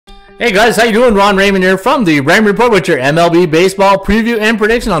Hey guys, how you doing? Ron Raymond here from the Raymond Report with your MLB baseball preview and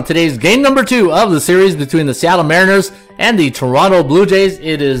prediction on today's game number 2 of the series between the Seattle Mariners and the Toronto Blue Jays.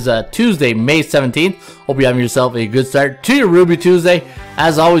 It is Tuesday, May 17th. Hope you're having yourself a good start to your Ruby Tuesday.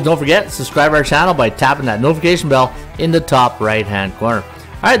 As always, don't forget, subscribe to our channel by tapping that notification bell in the top right-hand corner.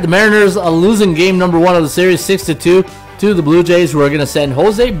 Alright, the Mariners are losing game number 1 of the series 6-2 to the Blue Jays, who are going to send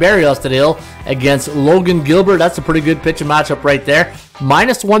Jose Barrios to the hill against Logan Gilbert. That's a pretty good pitching matchup right there.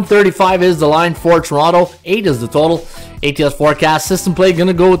 Minus 135 is the line for Toronto. 8 is the total. ATS forecast system play going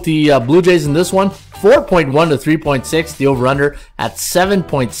to go with the Blue Jays in this one. 4.1 to 3.6. The over-under at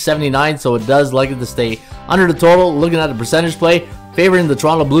 7.79, so it does like it to stay under the total. Looking at the percentage play, favoring the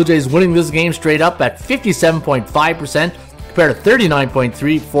Toronto Blue Jays winning this game straight up at 57.5%. Compared to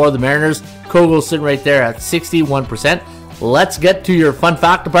 39.3 for the Mariners. Kogo sitting right there at 61%. Let's get to your fun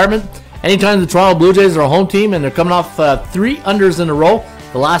fact department. Anytime the Toronto Blue Jays are a home team and they're coming off 3 unders in a row,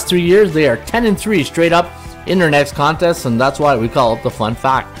 the last 3 years they are 10-3 straight up in their next contest, and that's why we call it the fun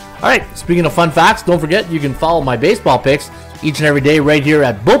fact. Alright, speaking of fun facts, don't forget you can follow my baseball picks each and every day right here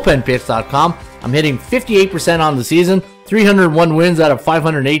at bullpenpicks.com. I'm hitting 58% on the season, 301 wins out of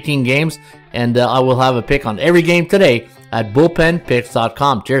 518 games, and I will have a pick on every game today at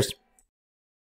bullpenpicks.com. Cheers.